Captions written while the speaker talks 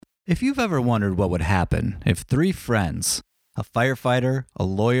If you've ever wondered what would happen if three friends, a firefighter, a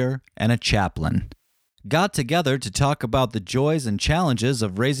lawyer, and a chaplain, got together to talk about the joys and challenges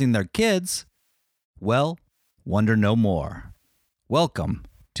of raising their kids, well, wonder no more. Welcome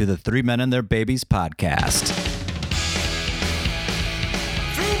to the Three Men and Their Babies podcast.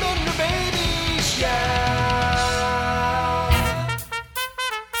 Three Men and Their Babies, yeah.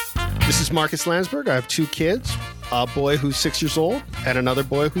 This is Marcus Landsberg. I have two kids, a boy who's 6 years old and another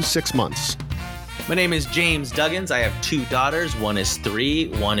boy who's 6 months. My name is James Duggins. I have two daughters. One is 3,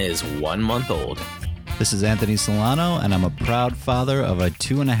 one is 1 month old. This is Anthony Solano, and I'm a proud father of a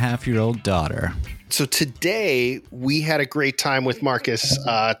 2.5-year-old daughter. So today we had a great time with Marcus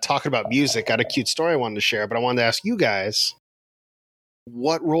talking about music. Got a cute story I wanted to share, but I wanted to ask you guys,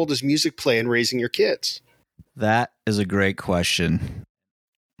 what role does music play in raising your kids? That is a great question.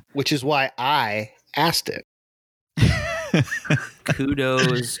 Which is why I asked it.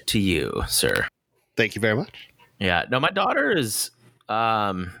 Kudos to you, sir. Thank you very much. Yeah. No, my daughter is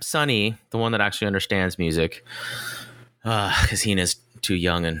Sunny, the one that actually understands music, because Hina's too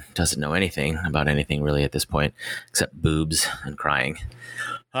young and doesn't know anything about anything really at this point, except boobs and crying.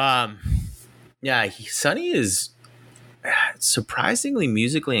 Sunny is surprisingly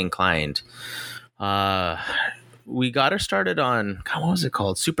musically inclined. We got her started on, God, what was it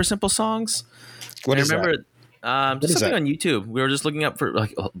called? Super Simple Songs. What is that? Just something on YouTube. We were just looking up for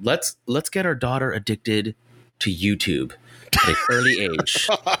let's get our daughter addicted to YouTube at an early age.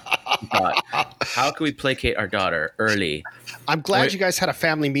 But how can we placate our daughter early? I'm glad you guys had a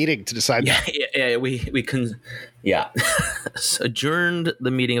family meeting to decide that. Yeah, we can, adjourned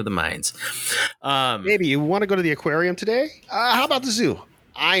the meeting of the minds. Maybe you want to go to the aquarium today? How about the zoo?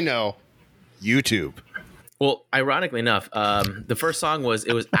 I know. YouTube. Well, ironically enough, the first song was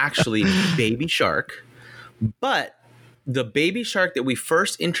actually Baby Shark, but the Baby Shark that we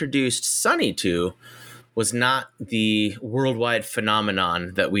first introduced Sunny to was not the worldwide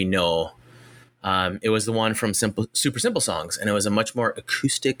phenomenon that we know. It was the one from Super Simple Songs, and it was a much more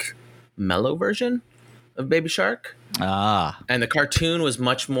acoustic, mellow version of Baby Shark. And the cartoon was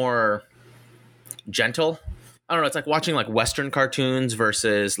much more gentle. I don't know. It's like watching like Western cartoons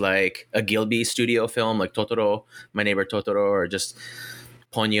versus like a Gilby studio film like Totoro, My Neighbor Totoro, or just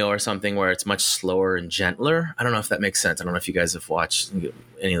Ponyo or something where it's much slower and gentler. I don't know if that makes sense. I don't know if you guys have watched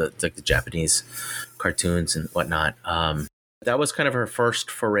any of the Japanese cartoons and whatnot. That was kind of her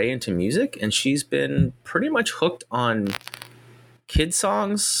first foray into music, and she's been pretty much hooked on kid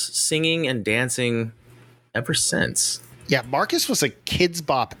songs, singing and dancing ever since. Yeah, Marcus was a Kids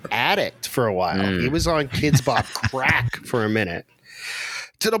Bop addict for a while. He was on Kids Bop crack for a minute.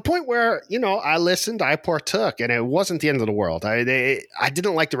 To the point where, I listened, I partook, and it wasn't the end of the world. I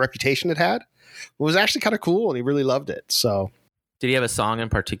didn't like the reputation it had. It was actually kind of cool, and he really loved it. So, did he have a song in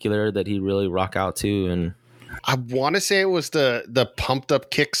particular that he really rock out to? And I want to say it was the Pumped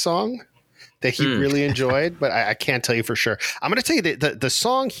Up Kick song that he really enjoyed, but I can't tell you for sure. I'm going to tell you the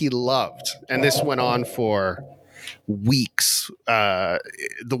song he loved, and this went on for weeks, the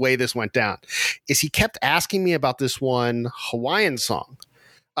way this went down, is he kept asking me about this one Hawaiian song.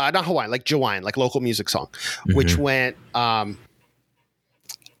 Not Hawaiian, like Jawaiian, like local music song, which went, I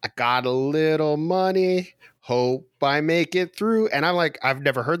got a little money, hope I make it through. And I'm like, I've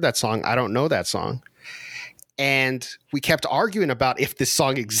never heard that song. I don't know that song. And we kept arguing about if this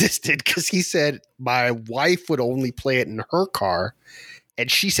song existed, because he said my wife would only play it in her car. And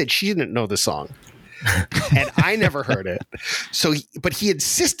she said she didn't know the song. And I never heard it. But he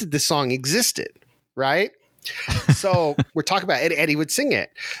insisted the song existed, right? So we're talking about it, and he would sing it.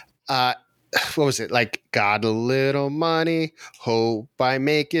 What was it? Like, got a little money, hope I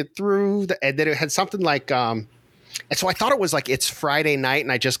make it through. And then it had something like, and so I thought it was like, it's Friday night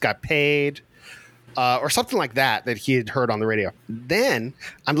and I just got paid, or something like that he had heard on the radio. Then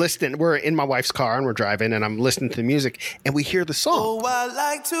I'm listening. We're in my wife's car and we're driving, and I'm listening to the music, and we hear the song. Oh, I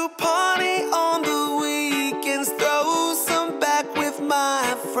like to party on the weekends, throw some back with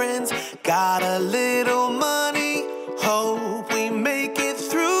my friends. Got a little money, hope we make it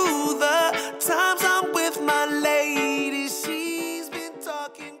through the times I'm with my lady. She's been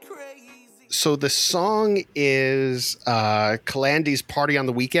talking crazy. So the song is Kalandi's Party on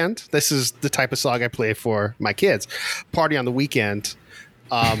the Weekend. This is the type of song I play for my kids. Party on the Weekend.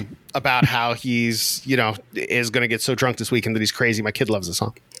 About how he's, is going to get so drunk this weekend that he's crazy. My kid loves the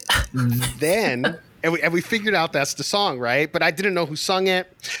song. Then, and we figured out that's the song, right? But I didn't know who sung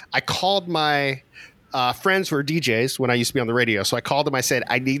it. I called my friends who are DJs when I used to be on the radio. So I called them. I said,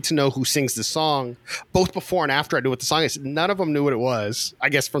 I need to know who sings the song, both before and after I knew what the song is. None of them knew what it was, I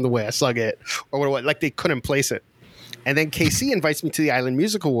guess, from the way I sung it or what it was. Like, they couldn't place it. And then KC invites me to the Island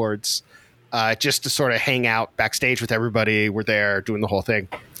Music Awards just to sort of hang out backstage with everybody. We're there doing the whole thing.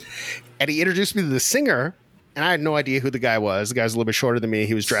 And he introduced me to the singer, and I had no idea who the guy was. The guy was a little bit shorter than me.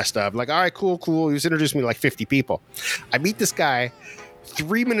 He was dressed up. Like, all right, cool. He was introducing me to like 50 people. I meet this guy.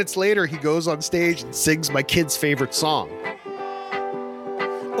 3 minutes later, he goes on stage and sings my kid's favorite song.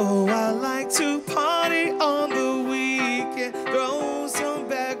 Oh, I like to party on the weekend, throw some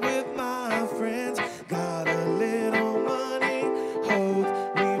back with my friends. Got a little money, hope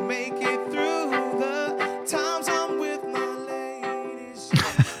we make it through the times I'm with my ladies.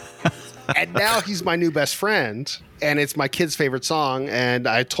 And now he's my new best friend, and it's my kid's favorite song. And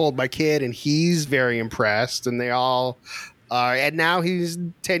I told my kid, and he's very impressed. And they all and now he's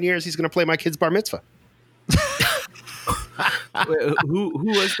 10 years. He's going to play my kid's bar mitzvah. Wait, who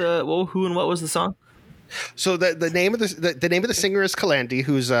and what was the song? So the name of the singer is Kalandi,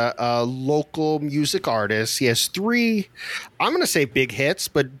 who's a local music artist. He has 3, I'm going to say big hits,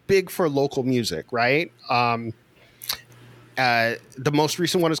 but big for local music, right? The most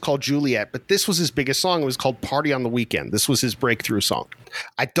recent one is called Juliet, but this was his biggest song. It was called Party on the Weekend. This was his breakthrough song.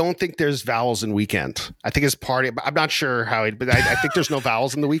 I don't think there's vowels in weekend. I think it's party. I'm not sure how but I think there's no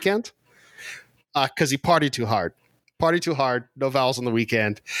vowels in the weekend because he partied too hard. Party too hard, no vowels on the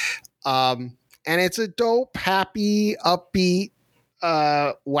weekend. And it's a dope, happy, upbeat,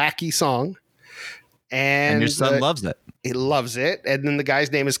 wacky song. And your son loves it. He loves it. And then the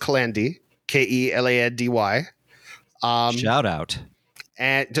guy's name is Kalandi, Kelandy. Shout out.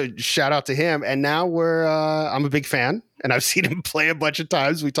 And shout out to him. And now I'm a big fan, and I've seen him play a bunch of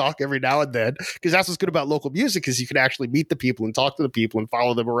times. We talk every now and then because that's what's good about local music is you can actually meet the people and talk to the people and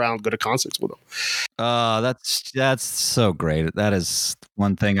follow them around, go to concerts with them. That's so great. That is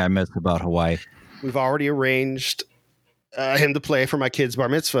one thing I miss about Hawaii. We've already arranged him to play for my kid's bar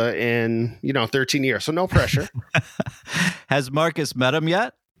mitzvah in 13 years. So no pressure. Has Marcus met him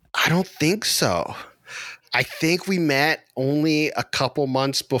yet? I don't think so. I think we met only a couple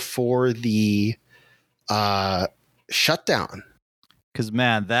months before the shutdown. Because,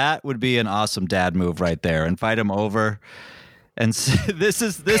 man, that would be an awesome dad move right there. Invite him over. And this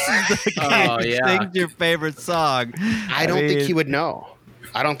is the sing your favorite song. I don't think he would know.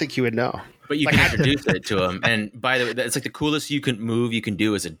 But you can introduce it to him. And by the way, it's like the coolest move you can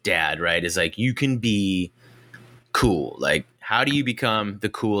do as a dad, right? Is like you can be cool. Like, how do you become the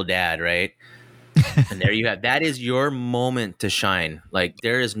cool dad, right? And there you have, that is your moment to shine. Like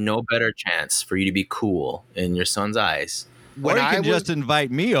there is no better chance for you to be cool in your son's eyes. Or you can just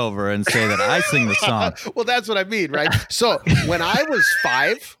invite me over and say that I sing the song. Well, that's what I mean, right? So when I was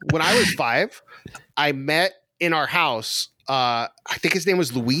five, I met in our house, I think his name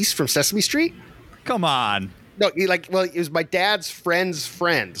was Luis from Sesame Street. Come on. No, it was my dad's friend's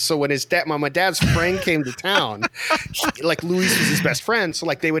friend. So when my dad's friend came to town, Luis was his best friend. So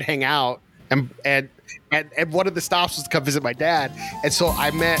they would hang out. And one of the stops was to come visit my dad. And so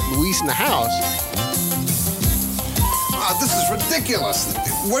I met Luis in the house. Oh, this is ridiculous.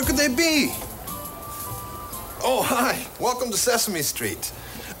 Where could they be? Oh, hi. Welcome to Sesame Street.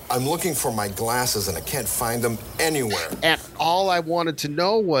 I'm looking for my glasses and I can't find them anywhere. And all I wanted to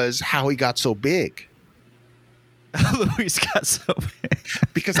know was how he got so big. Luis got so big.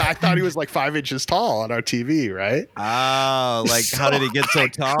 Because I thought he was 5 inches tall on our TV, right? Oh, how did he get so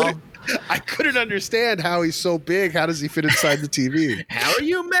tall? I couldn't understand how he's so big. How does he fit inside the TV? How are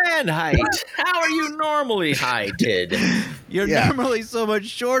you man height? How are you normally heighted? You're normally so much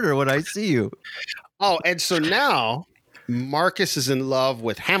shorter when I see you. Oh, and so now Marcus is in love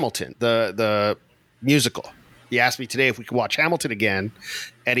with Hamilton, the musical. He asked me today if we could watch Hamilton again,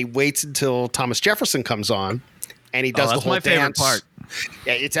 and he waits until Thomas Jefferson comes on, and he does the whole dance. That's my favorite part.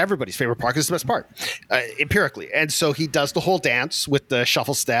 Yeah, it's everybody's favorite part because it's the best part, empirically. And so he does the whole dance with the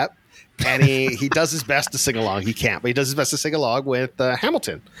shuffle step. And he does his best to sing along. He can't, but he does his best to sing along with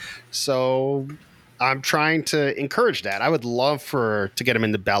Hamilton. So I'm trying to encourage that. I would love to get him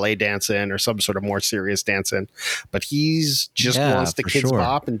into ballet dancing or some sort of more serious dancing, but he's just wants the kids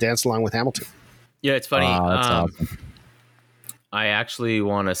bop and dance along with Hamilton. Yeah, it's funny. That's awesome. I actually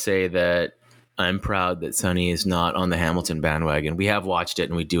want to say that I'm proud that Sunny is not on the Hamilton bandwagon. We have watched it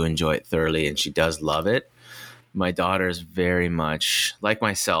and we do enjoy it thoroughly, and she does love it. My daughter is very much like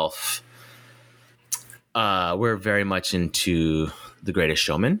myself. We're very much into The Greatest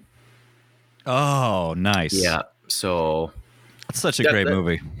Showman. Oh, nice. Yeah. So that's such a great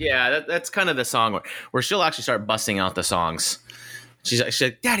movie. Yeah. That's kind of the song where she'll actually start busting out the songs. She's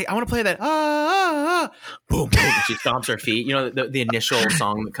like, Daddy, I want to play that. Boom, boom. And she stomps her feet. The initial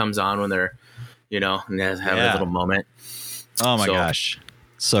song that comes on when they're, and they have a little moment. Oh my gosh.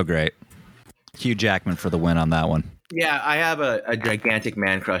 So great. Hugh Jackman for the win on that one. Yeah, I have a gigantic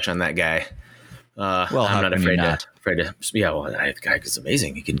man crush on that guy. Well, I'm not afraid not? to. Yeah, well, the guy is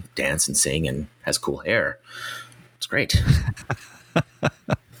amazing. He can dance and sing and has cool hair. It's great.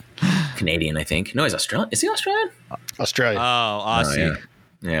 Canadian, I think. No, he's Australian. Is he Australian? Australia. Oh, Aussie.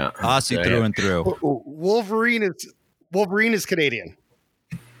 Yeah. Aussie So, through yeah. and through. Wolverine is Canadian.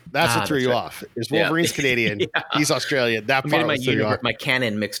 That's what threw that's you right. off. Is Wolverine's Canadian? Yeah. He's Australian. That I'm part getting threw you off. my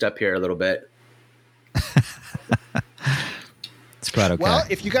canon mixed up here a little bit. It's quite okay. Well,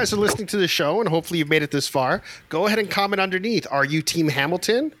 if you guys are listening to the show and hopefully you've made it this far, go ahead and comment underneath. Are you Team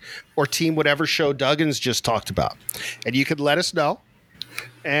Hamilton or Team whatever show Duggins just talked about? And you could let us know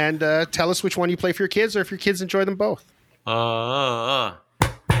and tell us which one you play for your kids or if your kids enjoy them both.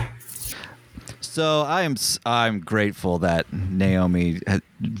 So I'm grateful that Naomi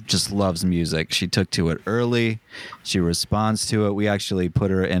just loves music. She took to it early. She responds to it. We actually put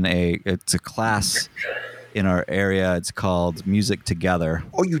her in it's a class in our area. It's called Music Together.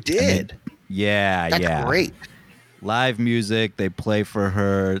 Oh, you did? That's Great. Live music. They play for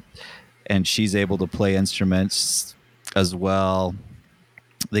her, and she's able to play instruments as well.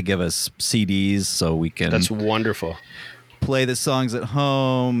 They give us CDs so we can That's wonderful. play the songs at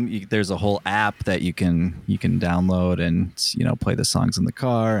home. There's a whole app that you can download and play the songs in the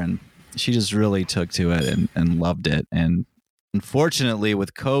car. And she just really took to it and loved it. And unfortunately,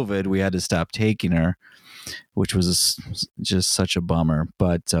 with COVID, we had to stop taking her, which was just such a bummer.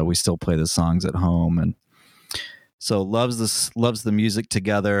 But we still play the songs at home, and so loves the music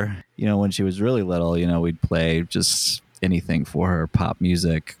together. When she was really little, we'd play just anything for her, pop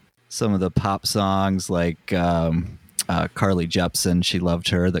music. Some of the pop songs like Carly Jepsen, she loved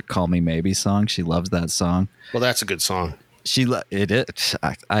her. That "Call Me Maybe" song, she loves that song. Well, that's a good song. I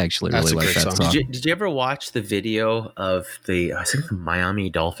actually That's really a like great that song. song. Did you ever watch the video of the Miami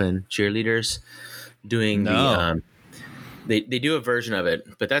Dolphin cheerleaders doing No. they do a version of it,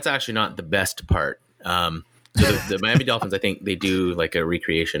 but that's actually not the best part. So the Miami Dolphins, I think they do like a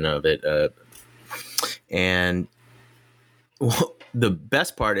recreation of it, and the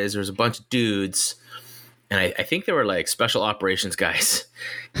best part is there's a bunch of dudes, and I think they were like special operations guys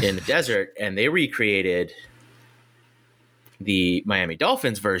in the desert, and they recreated the Miami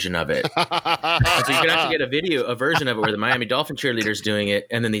Dolphins version of it. And so you can actually get a version of it where the Miami Dolphin cheerleaders doing it,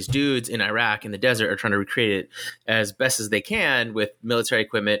 and then these dudes in Iraq in the desert are trying to recreate it as best as they can with military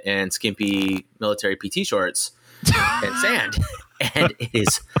equipment and skimpy military PT shorts and sand. And it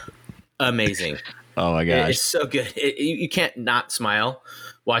is amazing. Oh my gosh. It's so good. You can't not smile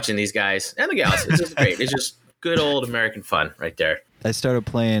watching these guys and the gals. It's just great. It's just good old American fun right there. I started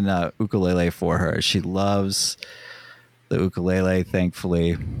playing ukulele for her. She loves the ukulele,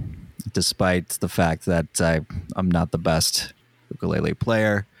 thankfully, despite the fact that I'm not the best ukulele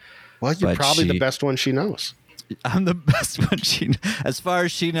player. Well, you're But probably the she- best one she knows. I'm the best one. As far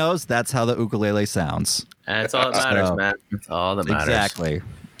as she knows, that's how the ukulele sounds. That's all that matters, So- man. That's all that matters.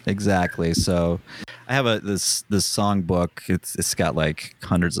 Exactly. So I have this song book. It's got like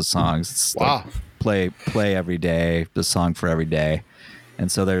hundreds of songs. It's Wow. like play every day, the song for every day.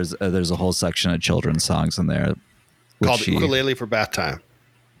 And so there's a whole section of children's songs in there. which Called she- Ukulele for Bath Time.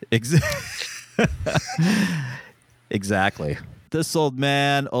 Exactly. This old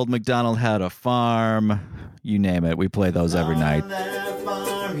MacDonald had a farm. You name it. We play those every night. that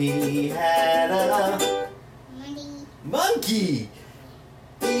farm he had a monkey.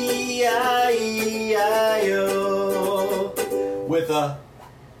 E-I-E-I-O with a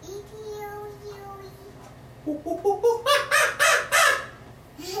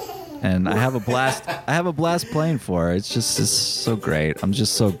And I have a blast. Playing for her. It's so great. I'm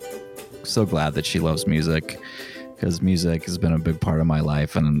just so glad that she loves music, because music has been a big part of my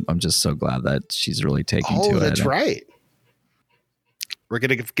life, and I'm just so glad that she's really taking to it. Oh, that's right. We're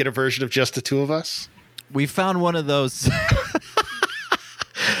going to get a version of just the two of us. We found one of those.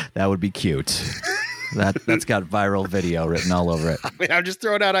 That would be cute. That's got viral video written all over it. I mean, I'm just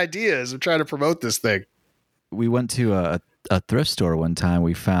throwing out ideas. I'm trying to promote this thing. We went to a thrift store one time.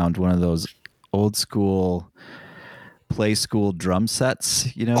 We found one of those old school play school drum sets.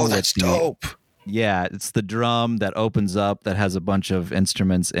 Oh, that's dope. Yeah, it's the drum that opens up that has a bunch of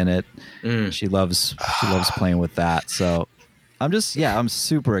instruments in it. She loves playing with that. So I'm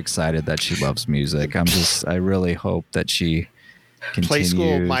super excited that she loves music. I really hope that she continues. Play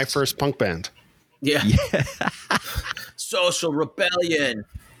School, my first punk band. Yeah. Social rebellion.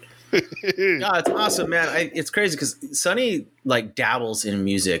 God, it's awesome, man. It's crazy because Sunny like dabbles in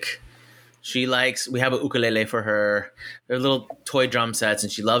music. We have a ukulele for her. They're little toy drum sets,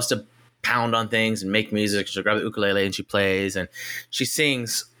 and she loves to pound on things and make music. She'll grab the ukulele and she plays, and she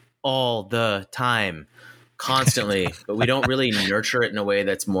sings all the time. constantly, but we don't really nurture it in a way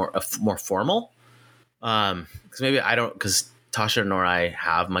that's more formal. Because maybe I don't, because Tasha nor I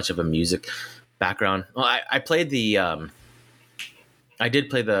have much of a music background. Well, I played I did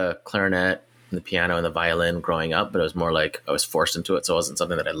play the clarinet and the piano and the violin growing up, but it was more like I was forced into it. So it wasn't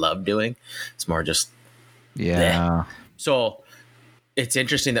something that I loved doing. It's more just, bleh. So it's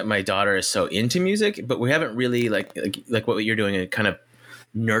interesting that my daughter is so into music, but we haven't really like what you're doing and kind of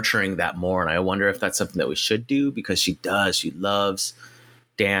nurturing that more. And I wonder if that's something that we should do, because she loves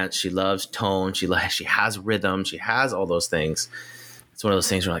dance. She loves tone. She has rhythm. She has all those things. It's one of those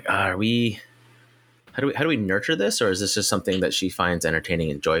things where like, how do we nurture this? Or is this just something that she finds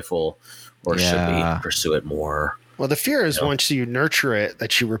entertaining and joyful, or should we pursue it more? Well, the fear is once you nurture it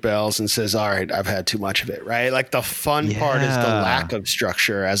that she rebels and says, all right, I've had too much of it, right? Like the fun part is the lack of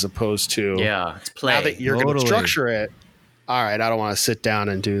structure, as opposed to it's play. Now that you're going to structure it, all right, I don't want to sit down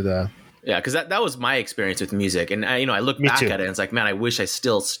and do the... Yeah, because that was my experience with music. And, I look back at it and it's like, man, I wish I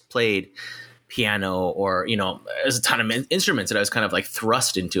still played piano, or, there's a ton of instruments that I was kind of like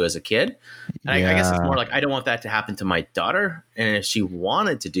thrust into as a kid. And I guess it's more like, I don't want that to happen to my daughter. And if she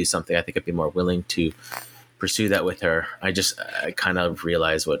wanted to do something, I think I'd be more willing to pursue that with her. I kind of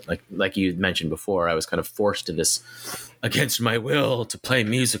realized what, like you mentioned before, I was kind of forced in this against my will to play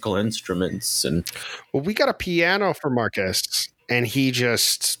musical instruments. And well, we got a piano for Marcus, and he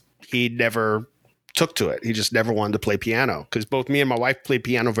never took to it. He just never wanted to play piano, because both me and my wife played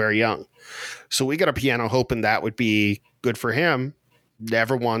piano very young. So we got a piano hoping that would be good for him.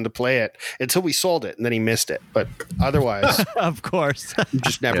 Never wanted to play it until we sold it, and then he missed it. But otherwise, of course, he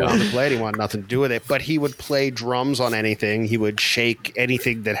just never wanted to play it. He wanted nothing to do with it. But he would play drums on anything. He would shake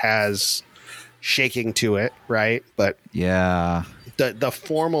anything that has shaking to it, right? But the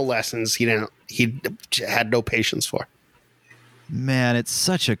formal lessons he had no patience for. Man, it's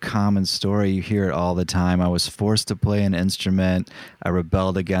such a common story. You hear it all the time. I was forced to play an instrument. I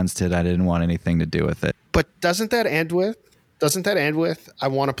rebelled against it. I didn't want anything to do with it. But doesn't that end with, I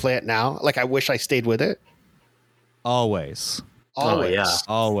want to play it now? Like, I wish I stayed with it? Always. Oh, yeah.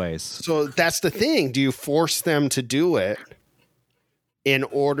 Always. So that's the thing. Do you force them to do it in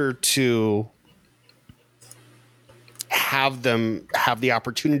order to have them have the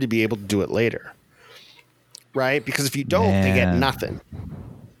opportunity to be able to do it later? Right? Because if you don't, they get nothing.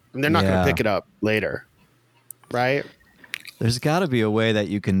 And they're not going to pick it up later. Right? There's got to be a way that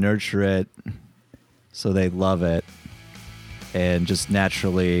you can nurture it so they love it and just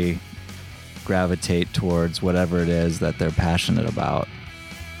naturally gravitate towards whatever it is that they're passionate about.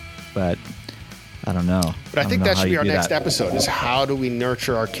 But I don't know. But I think that should be our next episode, is how do we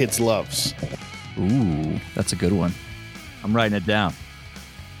nurture our kids' loves? Ooh, that's a good one. I'm writing it down.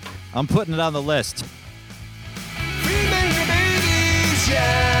 I'm putting it on the list.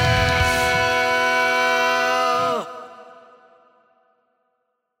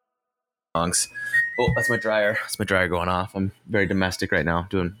 Songs. Oh, that's my dryer. That's my dryer going off. I'm very domestic right now,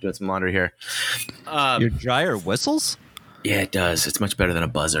 doing some laundry here. Your dryer whistles? Yeah, it does. It's much better than a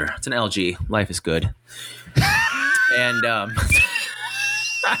buzzer. It's an LG. Life is good. And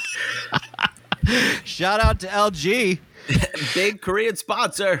shout out to LG. Big Korean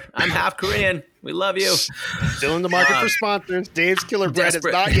sponsor. I'm half Korean. We love you. Still in the market for sponsors. Dave's Killer Bread has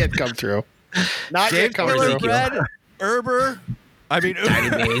not yet come through. Not yet come through. Bread, Uber. I mean,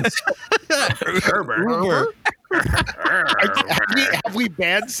 Uber. Have we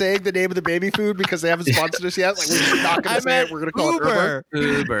banned saying the name of the baby food because they haven't sponsored us yet? Like, we're just not going to say it. We're going to call Uber. it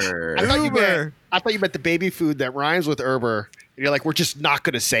Uber. I thought you meant the baby food that rhymes with Uber. And you're like, we're just not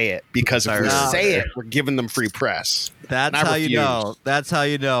going to say it, because if we say it, we're giving them free press. That's how you know. That's how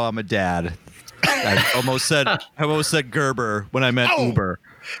you know I'm a dad. I almost said Gerber when I meant Uber.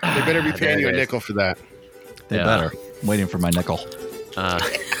 They better be paying you a nickel for that. They better. I'm waiting for my nickel.